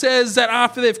Bible says that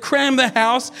after they've crammed the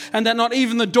house and that not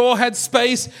even the door had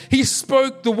space, he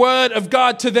spoke the word of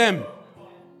God to them.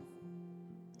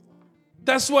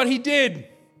 That's what he did.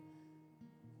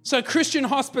 So Christian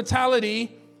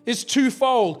hospitality is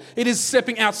twofold. It is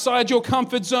stepping outside your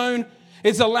comfort zone.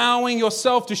 It's allowing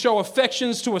yourself to show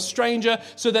affections to a stranger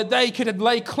so that they could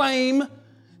lay claim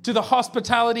to the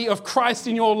hospitality of Christ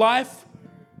in your life.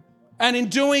 And in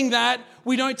doing that,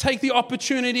 we don't take the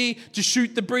opportunity to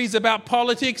shoot the breeze about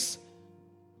politics.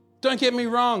 Don't get me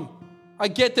wrong. I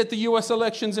get that the US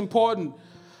election's important.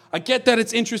 I get that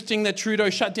it's interesting that Trudeau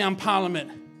shut down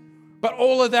Parliament. But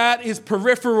all of that is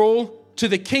peripheral to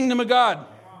the kingdom of God.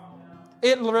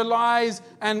 It relies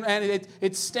and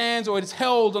it stands or it's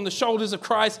held on the shoulders of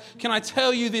Christ. Can I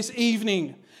tell you this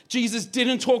evening, Jesus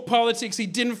didn't talk politics. He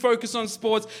didn't focus on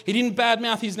sports. He didn't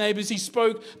badmouth his neighbors. He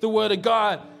spoke the word of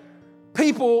God.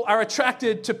 People are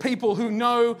attracted to people who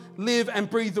know, live, and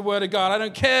breathe the word of God. I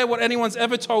don't care what anyone's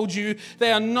ever told you.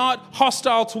 They are not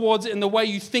hostile towards it in the way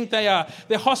you think they are.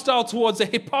 They're hostile towards the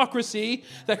hypocrisy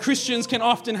that Christians can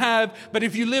often have. But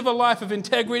if you live a life of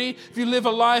integrity, if you live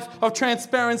a life of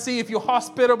transparency, if you're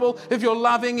hospitable, if you're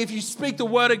loving, if you speak the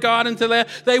word of God into there,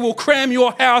 they will cram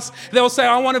your house. They'll say,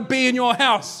 I want to be in your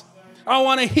house. I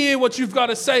want to hear what you've got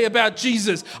to say about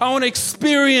Jesus. I want to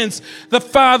experience the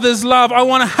Father's love. I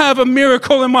want to have a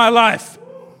miracle in my life.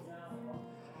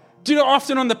 Do you know,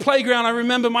 often on the playground, I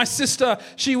remember my sister,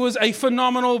 she was a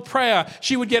phenomenal prayer.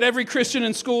 She would get every Christian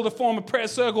in school to form a prayer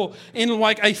circle in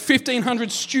like a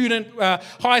 1,500 student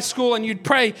high school, and you'd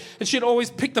pray, and she'd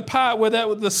always pick the part where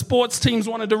the sports teams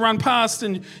wanted to run past,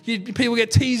 and people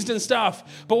get teased and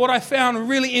stuff. But what I found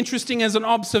really interesting as an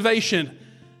observation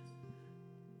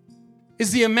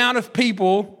is the amount of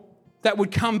people that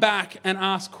would come back and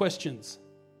ask questions.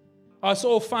 It's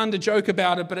all fun to joke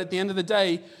about it, but at the end of the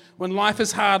day, when life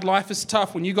is hard, life is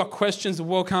tough, when you got questions the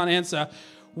world can't answer,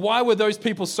 why were those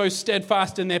people so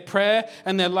steadfast in their prayer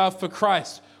and their love for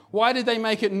Christ? Why did they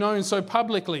make it known so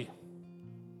publicly?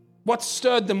 What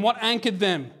stirred them? What anchored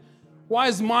them? Why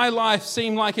does my life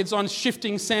seem like it's on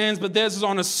shifting sands, but theirs is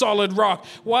on a solid rock?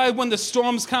 Why, when the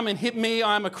storms come and hit me,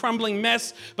 I'm a crumbling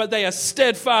mess, but they are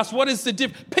steadfast? What is the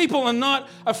difference? People are not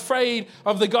afraid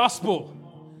of the gospel.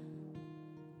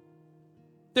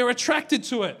 They're attracted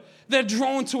to it. They're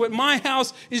drawn to it. My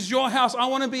house is your house. I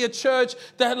want to be a church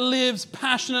that lives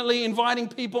passionately, inviting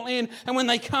people in. And when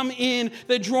they come in,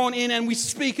 they're drawn in, and we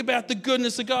speak about the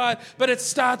goodness of God. But it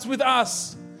starts with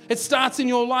us. It starts in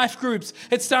your life groups.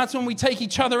 It starts when we take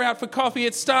each other out for coffee.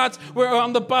 It starts when we're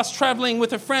on the bus traveling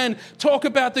with a friend. Talk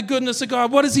about the goodness of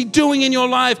God. What is He doing in your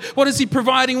life? What is He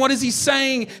providing? What is He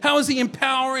saying? How is He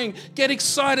empowering? Get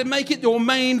excited. Make it your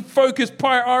main focus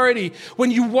priority.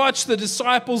 When you watch the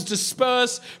disciples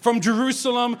disperse from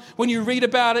Jerusalem, when you read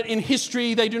about it in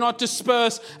history, they do not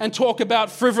disperse and talk about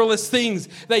frivolous things.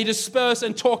 They disperse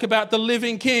and talk about the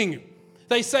living King.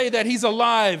 They say that He's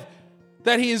alive,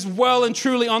 that He is well and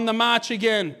truly on the march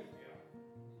again.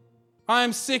 I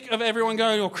am sick of everyone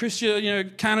going,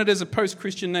 Christian, Canada's a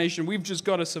post-Christian nation. We've just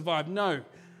got to survive. No.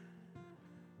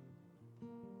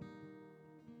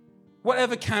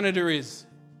 Whatever Canada is,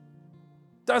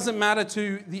 doesn't matter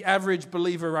to the average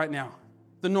believer right now,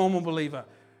 the normal believer.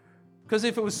 Because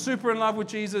if it was super in love with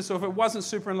Jesus, or if it wasn't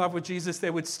super in love with Jesus,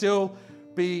 there would still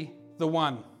be the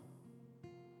one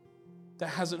that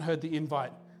hasn't heard the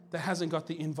invite, that hasn't got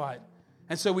the invite.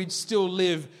 And so we'd still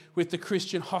live with the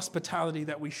Christian hospitality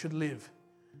that we should live.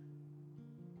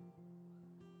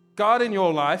 God in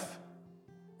your life,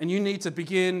 and you need to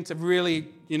begin to really,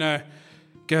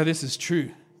 go, this is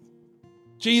true.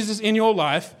 Jesus in your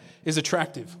life is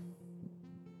attractive.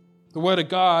 The Word of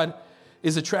God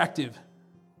is attractive.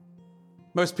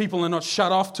 Most people are not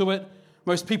shut off to it.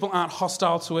 Most people aren't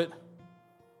hostile to it.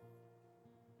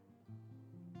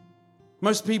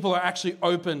 Most people are actually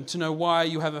open to know why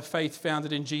you have a faith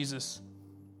founded in Jesus.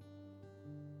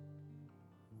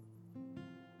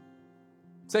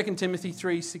 2 Timothy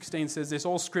 3:16 says this,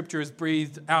 all scripture is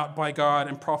breathed out by God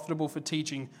and profitable for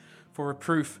teaching, for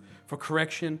reproof, for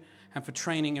correction, and for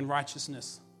training in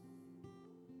righteousness.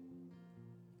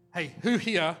 Hey, who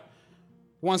here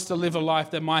wants to live a life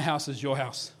that my house is your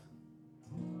house?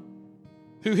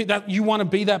 You want to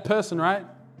be that person, right?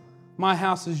 My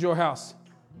house is your house.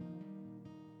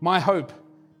 My hope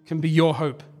can be your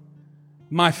hope.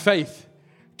 My faith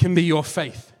can be your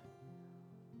faith.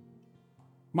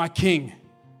 My king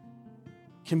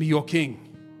can be your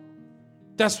king.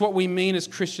 That's what we mean as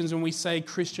Christians when we say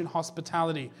Christian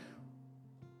hospitality.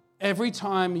 Every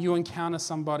time you encounter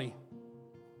somebody,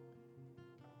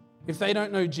 if they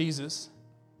don't know Jesus,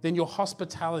 then your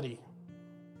hospitality,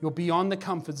 you're beyond the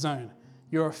comfort zone.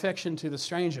 Your affection to the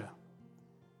stranger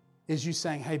is you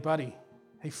saying, hey buddy,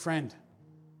 hey friend,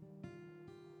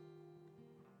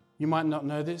 you might not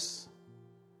know this,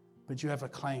 but you have a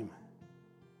claim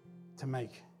to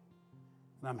make.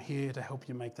 And I'm here to help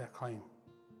you make that claim.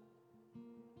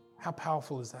 How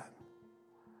powerful is that?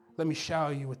 Let me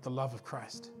shower you with the love of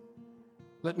Christ.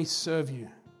 Let me serve you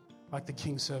like the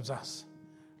King serves us.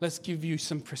 Let's give you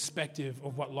some perspective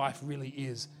of what life really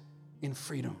is in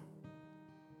freedom.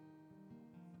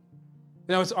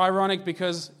 You know, it's ironic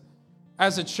because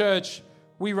as a church,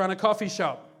 we run a coffee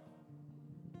shop.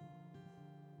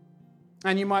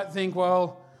 And you might think,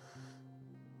 well,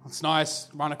 it's nice,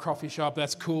 run a coffee shop,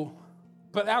 that's cool.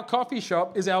 But our coffee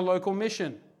shop is our local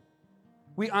mission.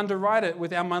 We underwrite it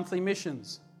with our monthly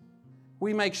missions.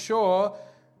 We make sure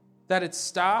that it's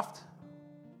staffed.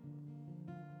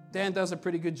 Dan does a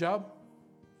pretty good job.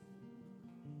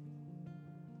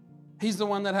 He's the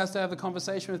one that has to have the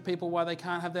conversation with people why they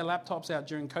can't have their laptops out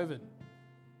during COVID.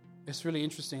 It's really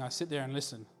interesting. I sit there and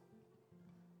listen.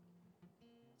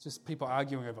 Just people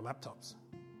arguing over laptops.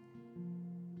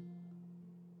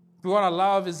 But what I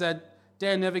love is that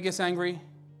Dan never gets angry.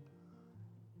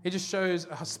 He just shows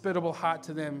a hospitable heart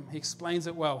to them. He explains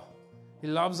it well. He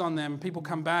loves on them. People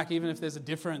come back even if there's a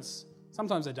difference.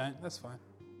 Sometimes they don't. That's fine.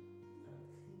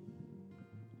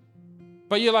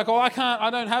 But you're like, oh, I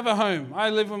don't have a home. I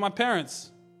live with my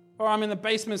parents. Or I'm in the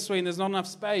basement suite and there's not enough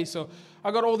space. Or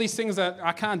I got all these things that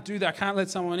I can't do that. I can't let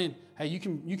someone in. Hey, you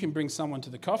can bring someone to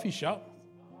the coffee shop.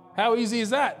 How easy is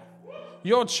that?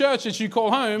 Your church that you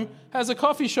call home has a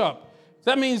coffee shop.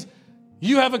 That means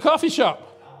you have a coffee shop.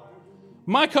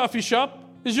 My coffee shop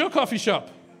is your coffee shop.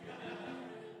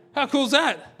 How cool is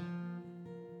that?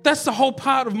 That's the whole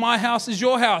part of my house is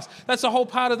your house. That's the whole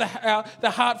part of the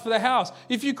heart for the house.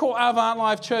 If you call Avant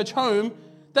Life Church home,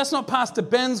 that's not Pastor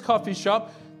Ben's coffee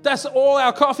shop. That's all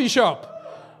our coffee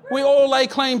shop. We all lay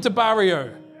claim to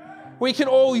Barrio. We can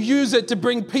all use it to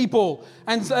bring people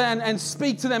and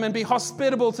speak to them and be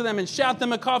hospitable to them and shout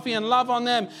them a coffee and love on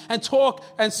them and talk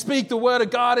and speak the word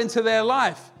of God into their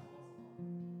life.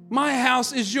 My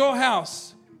house is your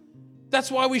house. That's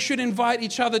why we should invite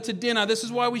each other to dinner. This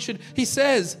is why we should, he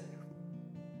says,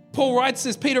 Paul writes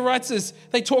this, Peter writes this,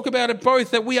 they talk about it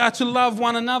both, that we are to love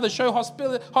one another, show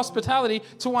hospitality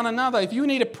to one another. If you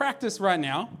need to practice right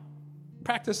now,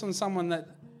 practice on someone that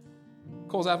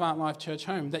calls Avant Life Church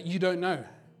home that you don't know.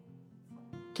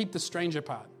 Keep the stranger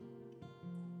part.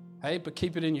 Hey, but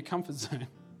keep it in your comfort zone.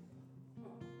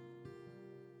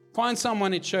 Find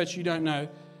someone at church you don't know,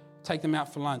 take them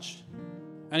out for lunch.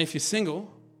 And if you're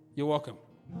single, you're welcome.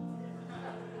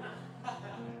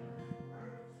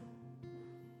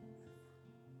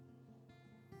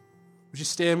 Would you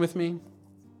stand with me?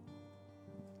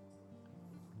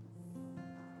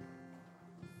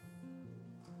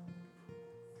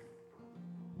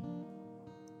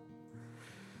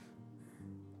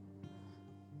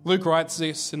 Luke writes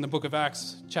this in the book of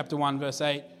Acts, chapter 1, verse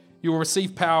 8. You will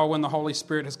receive power when the Holy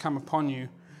Spirit has come upon you,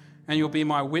 and you'll be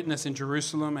my witness in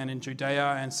Jerusalem and in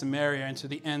Judea and Samaria and to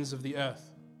the ends of the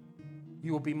earth.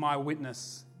 You will be my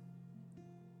witness.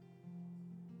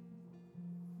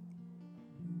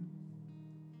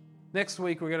 Next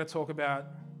week, we're going to talk about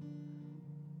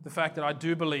the fact that I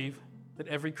do believe that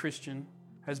every Christian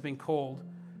has been called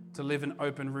to live an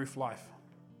open roof life.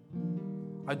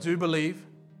 I do believe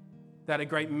that a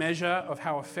great measure of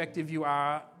how effective you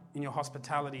are in your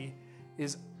hospitality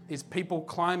is people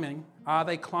climbing. Are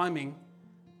they climbing,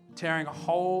 tearing a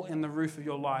hole in the roof of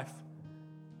your life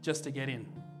just to get in?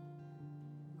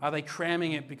 Are they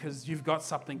cramming it because you've got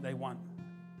something they want?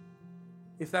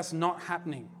 If that's not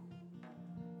happening,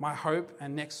 my hope,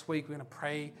 and next week we're going to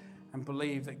pray and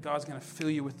believe that God's going to fill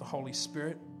you with the Holy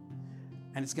Spirit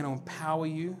and it's going to empower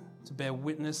you to bear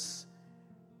witness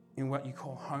in what you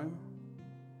call home.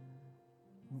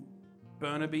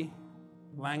 Burnaby,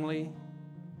 Langley,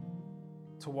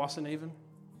 Tawasin even.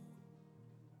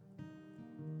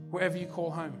 Wherever you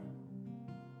call home.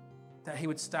 That he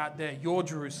would start there, your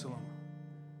Jerusalem.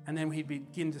 And then he'd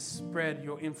begin to spread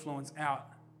your influence out.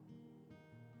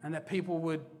 And that people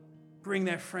would bring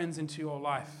their friends into your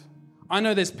life. I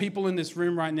know there's people in this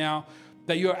room right now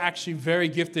that you're actually very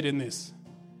gifted in this.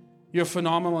 You're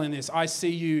phenomenal in this. I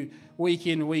see you week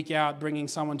in, week out bringing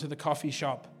someone to the coffee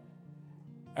shop.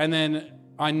 And then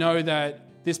I know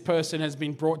that this person has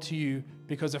been brought to you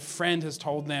because a friend has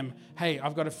told them, hey,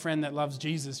 I've got a friend that loves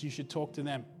Jesus. You should talk to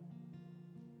them.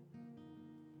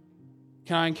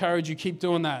 Can I encourage you, keep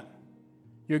doing that.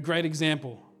 You're a great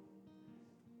example.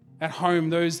 At home,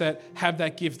 those that have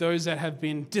that gift, those that have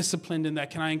been disciplined in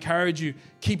that, can I encourage you,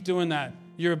 keep doing that.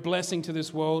 You're a blessing to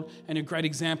this world and a great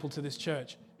example to this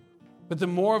church. But the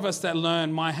more of us that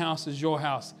learn, my house is your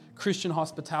house, Christian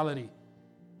hospitality,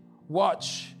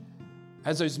 watch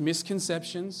as those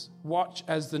misconceptions, watch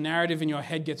as the narrative in your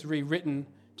head gets rewritten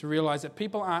to realize that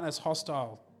people aren't as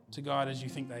hostile to God as you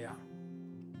think they are.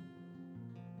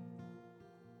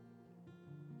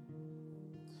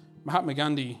 Mahatma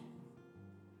Gandhi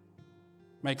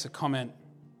makes a comment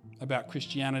about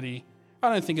Christianity. I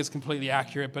don't think it's completely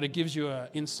accurate, but it gives you an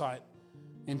insight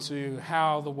into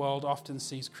how the world often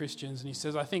sees Christians. And he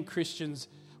says, I think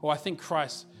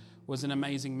Christ was an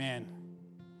amazing man.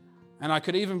 And I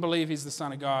could even believe he's the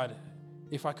Son of God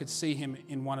if I could see him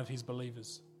in one of his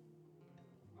believers.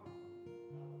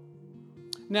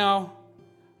 Now,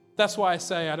 that's why I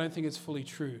say I don't think it's fully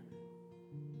true.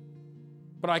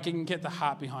 But I can get the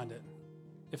heart behind it.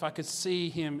 If I could see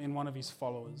him in one of his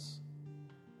followers.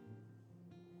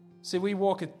 See, we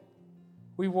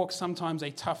walk sometimes a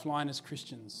tough line as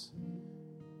Christians.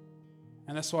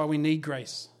 And that's why we need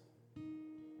grace.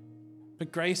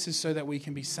 But grace is so that we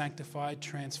can be sanctified,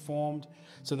 transformed,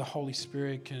 so the Holy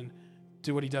Spirit can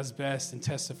do what he does best and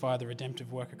testify the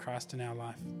redemptive work of Christ in our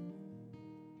life.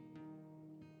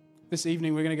 This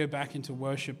evening, we're going to go back into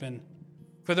worship. And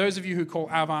for those of you who call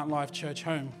Avant Life Church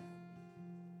home,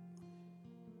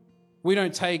 we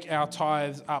don't take our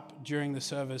tithes up during the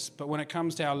service, but when it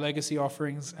comes to our legacy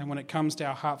offerings and when it comes to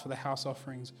our Heart for the House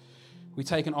offerings, we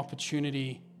take an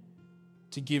opportunity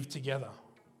to give together.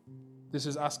 This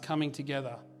is us coming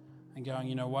together and going,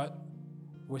 you know what?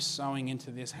 We're sowing into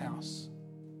this house.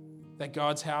 That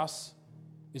God's house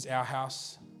is our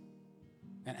house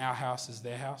and our house is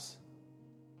their house.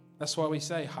 That's why we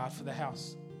say Heart for the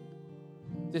House.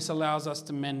 This allows us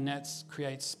to mend nets,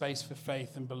 create space for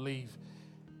faith and believe.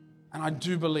 And I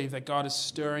do believe that God is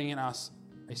stirring in us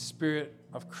a spirit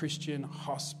of Christian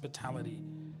hospitality.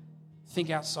 Think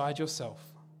outside yourself.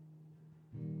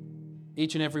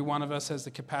 Each and every one of us has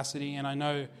the capacity, and I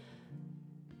know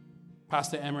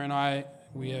Pastor Emma and I,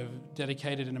 we have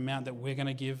dedicated an amount that we're going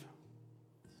to give.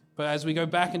 But as we go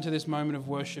back into this moment of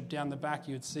worship, down the back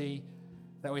you would see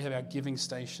that we have our giving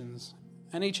stations.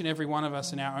 And each and every one of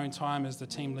us in our own time as the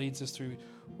team leads us through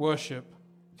worship,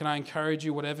 can I encourage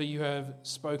you, whatever you have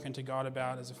spoken to God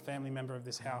about as a family member of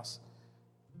this house,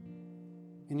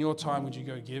 in your time, would you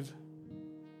go give?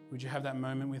 Would you have that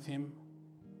moment with him?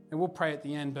 And we'll pray at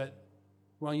the end, but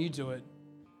while you do it,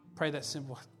 pray that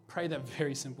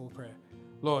very simple prayer.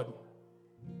 Lord,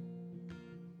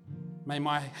 may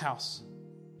my house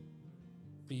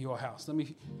be your house. Let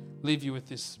me leave you with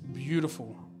this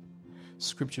beautiful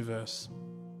scripture verse.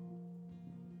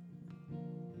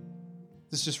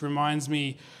 This just reminds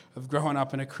me of growing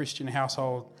up in a Christian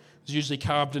household. It was usually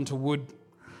carved into wood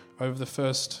over the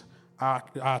first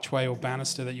archway or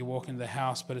banister that you walk into the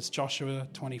house, but it's Joshua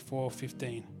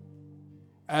 24:15.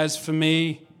 As for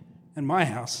me and my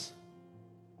house,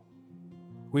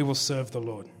 we will serve the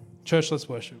Lord. Church, let's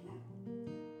worship.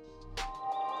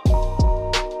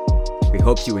 We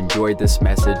hope you enjoyed this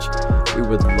message. We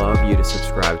would love you to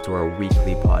subscribe to our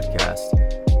weekly podcast.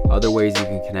 Other ways you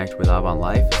can connect with Avant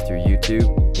Life is through YouTube,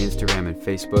 Instagram, and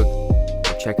Facebook.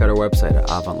 Or check out our website at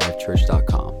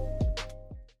avantlifechurch.com.